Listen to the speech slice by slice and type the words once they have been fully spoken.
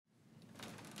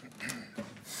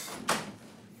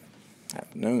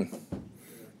Afternoon.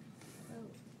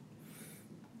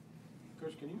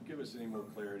 Coach, can you give us any more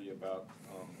clarity about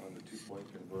on the two-point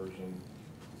conversion?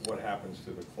 What happens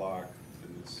to the clock? Is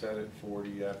it set at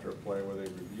 40 after a play where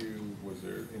they review? Was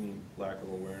there any lack of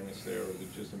awareness there, or is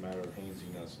it just a matter of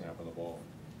Hainsey not snapping the ball?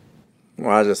 Well,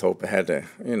 I just hope it had to,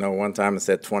 one time it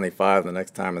said 25, the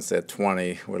next time it said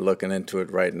 20. We're looking into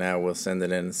it right now. We'll send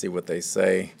it in and see what they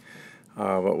say.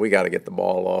 But we got to get the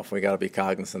ball off. We got to be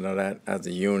cognizant of that as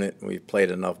a unit. We've played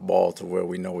enough ball to where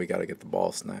we know we got to get the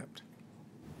ball snapped.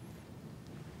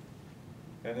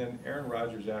 And then Aaron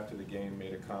Rodgers, after the game,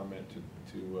 made a comment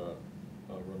to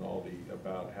Rinaldi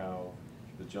about how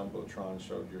the Jumbotron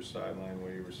showed your sideline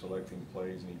where you were selecting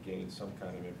plays, and he gained some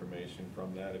kind of information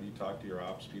from that. Have you talked to your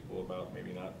ops people about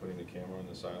maybe not putting the camera on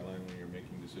the sideline when you're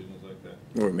making decisions like that?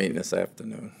 We're meeting this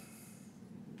afternoon.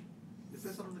 Is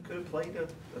this something that could have played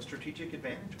a strategic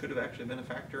advantage? Could have actually been a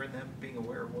factor in them being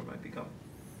aware of what might be coming?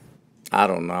 I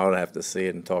don't know. I would have to see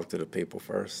it and talk to the people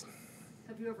first.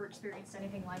 Have you ever experienced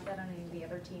anything like that on any of the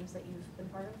other teams that you've been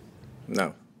part of?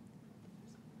 No.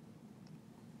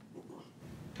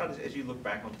 Todd, as you look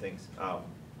back on things,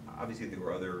 obviously there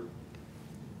were other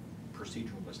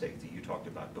procedural mistakes that you talked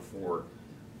about before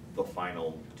the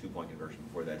final two-point conversion,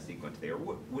 before that sequence there.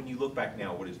 When you look back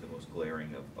now, what is the most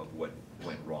glaring of what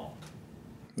went wrong?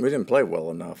 We didn't play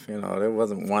well enough. There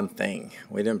wasn't one thing.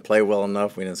 We didn't play well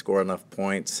enough. We didn't score enough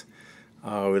points.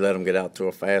 We let them get out to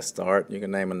a fast start. You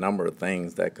can name a number of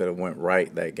things that could have went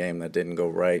right that game that didn't go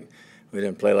right. We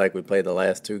didn't play like we played the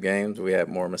last two games. We had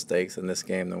more mistakes in this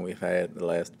game than we've had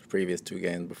the previous two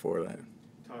games before that.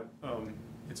 Todd,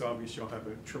 it's obvious y'all have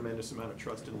a tremendous amount of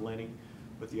trust in Lenny,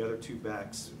 but the other two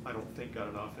backs, I don't think, got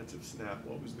an offensive snap.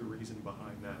 What was the reason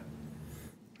behind that?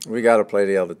 We got to play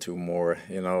the other two more.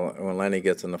 When Lenny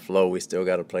gets in the flow, we still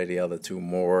got to play the other two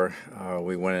more.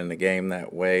 We went in the game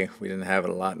that way. We didn't have it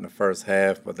a lot in the first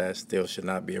half, but that still should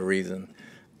not be a reason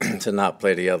to not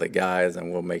play the other guys,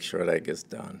 and we'll make sure that gets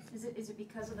done. Is it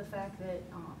because of the fact that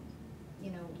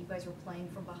you guys were playing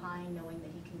from behind, knowing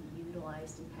that he can be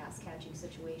utilized in pass-catching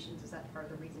situations? Is that part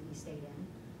of the reason he stayed in?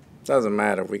 Doesn't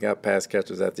matter. We got pass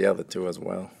catchers at the other two as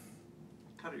well.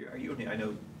 Todd, I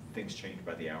know things change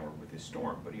by the hour with this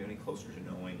storm, but are you any closer to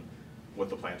knowing what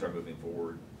the plans are moving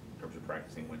forward in terms of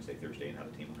practicing Wednesday, Thursday, and how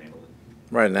the team will handle it?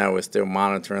 Right now we're still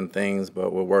monitoring things,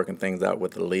 but we're working things out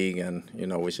with the league, and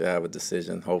we should have a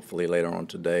decision hopefully later on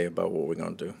today about what we're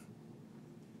going to do.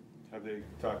 Have they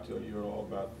talked to you at all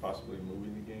about possibly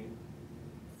moving the game?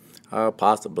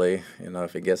 Possibly,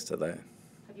 if it gets to that.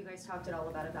 Have you guys talked at all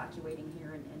about evacuating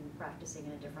here and practicing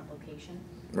in a different location?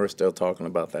 We're still talking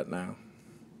about that now.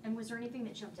 And was there anything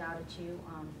that jumped out at you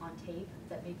on tape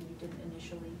that maybe you didn't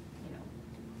initially,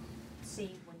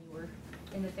 see when you were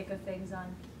in the thick of things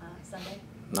on Sunday?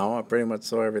 No, I pretty much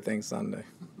saw everything Sunday.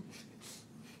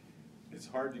 It's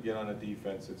hard to get on a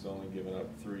defense that's only given up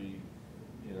 3,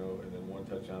 and then 1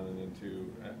 touchdown and then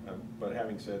 2. But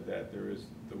having said that, there is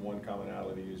the one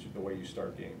commonality is the way you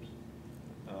start games.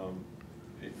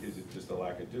 Is it just a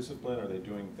lack of discipline? Are they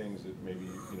doing things that maybe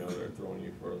they're throwing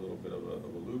you for a little bit of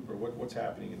a loop, or what's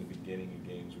happening in the beginning of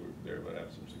games where they're able to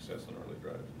have some success on early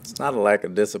drives? It's not a lack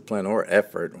of discipline or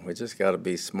effort. We just got to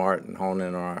be smart and hone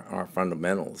in on our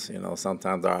fundamentals.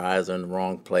 Sometimes our eyes are in the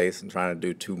wrong place and trying to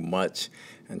do too much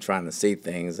and trying to see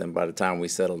things, and by the time we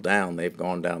settle down, they've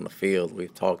gone down the field.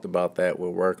 We've talked about that. We're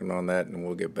working on that, and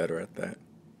we'll get better at that.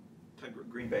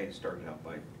 Green Bay started out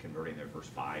by converting their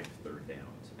first 5 third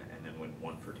downs and then went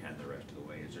 1 for 10 the rest of the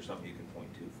way. Is there something you can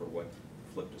point to for what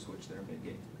flipped a switch there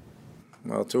mid-game?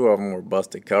 Well, 2 of them were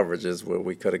busted coverages where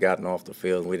we could have gotten off the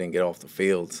field. We didn't get off the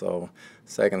field. So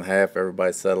second half,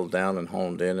 everybody settled down and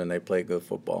honed in, and they played good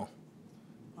football.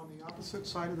 On the opposite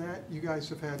side of that, you guys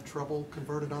have had trouble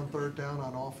converted on third down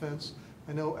on offense.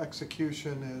 I know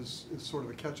execution is sort of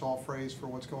a catch-all phrase for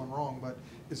what's going wrong, but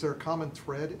is there a common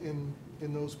thread in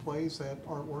those plays that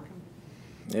aren't working?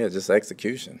 Yeah, just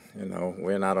execution.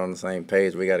 We're not on the same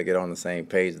page. We got to get on the same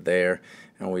page there,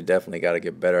 and we definitely got to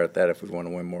get better at that if we want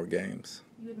to win more games.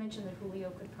 You had mentioned that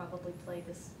Julio could probably play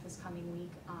this coming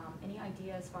week. Any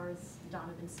idea as far as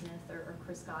Donovan Smith or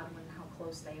Chris Godwin, how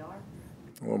close they are?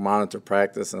 We'll monitor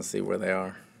practice and see where they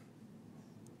are.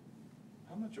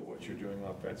 How much of what you're doing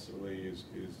offensively is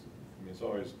it's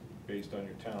always based on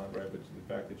your talent, right? But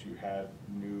the fact that you had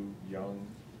new, young,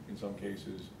 in some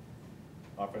cases,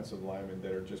 offensive linemen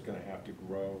that are just going to have to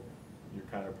grow, you're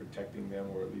kind of protecting them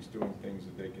or at least doing things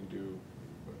that they can do.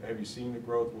 Have you seen the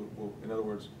growth? In other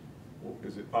words,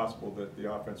 is it possible that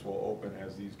the offense will open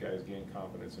as these guys gain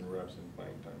confidence and reps and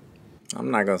playing time?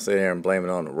 I'm not going to sit here and blame it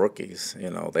on the rookies.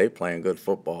 They playing good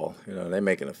football. They're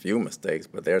making a few mistakes,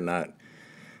 but they're not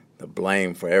the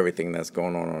blame for everything that's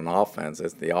going on offense.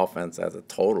 It's the offense as a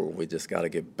total. We just got to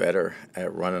get better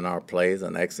at running our plays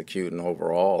and executing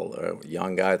overall,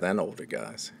 young guys and older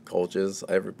guys, coaches,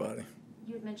 everybody.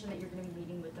 You had mentioned that you're going to be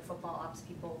meeting with the football ops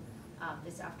people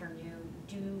this afternoon.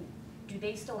 Do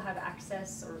they still have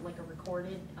access or like a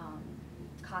recorded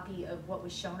copy of what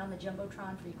was shown on the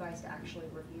Jumbotron for you guys to actually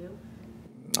review?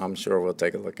 I'm sure we'll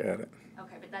take a look at it.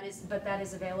 Okay, but that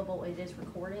is available, it is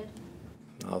recorded?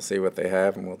 I'll see what they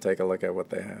have, and we'll take a look at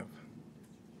what they have.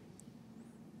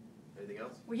 Anything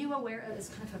else? Were you aware, this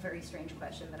is kind of a very strange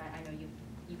question, but I know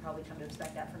you probably come to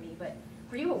expect that from me, but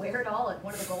were you aware at all at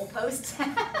one of the goalposts?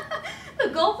 The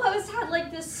goalpost had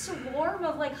like this swarm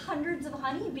of like hundreds of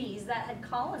honeybees that had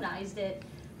colonized it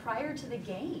prior to the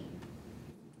game.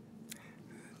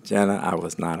 Jenna, I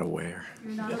was not aware.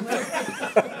 You're not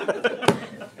aware?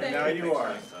 And now you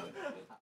are.